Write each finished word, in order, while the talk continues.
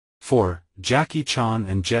4. Jackie Chan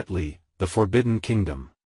and Jet Li, The Forbidden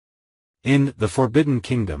Kingdom. In The Forbidden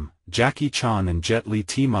Kingdom, Jackie Chan and Jet Li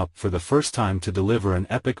team up for the first time to deliver an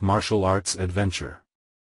epic martial arts adventure.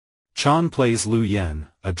 Chan plays Liu Yen,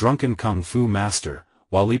 a drunken kung fu master,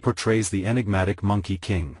 while Li portrays the enigmatic Monkey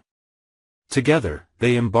King. Together,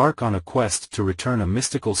 they embark on a quest to return a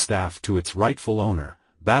mystical staff to its rightful owner,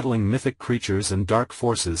 battling mythic creatures and dark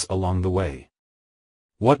forces along the way.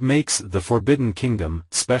 What makes The Forbidden Kingdom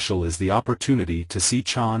special is the opportunity to see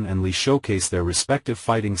Chan and Li showcase their respective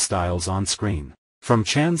fighting styles on screen. From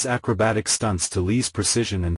Chan's acrobatic stunts to Li's precision and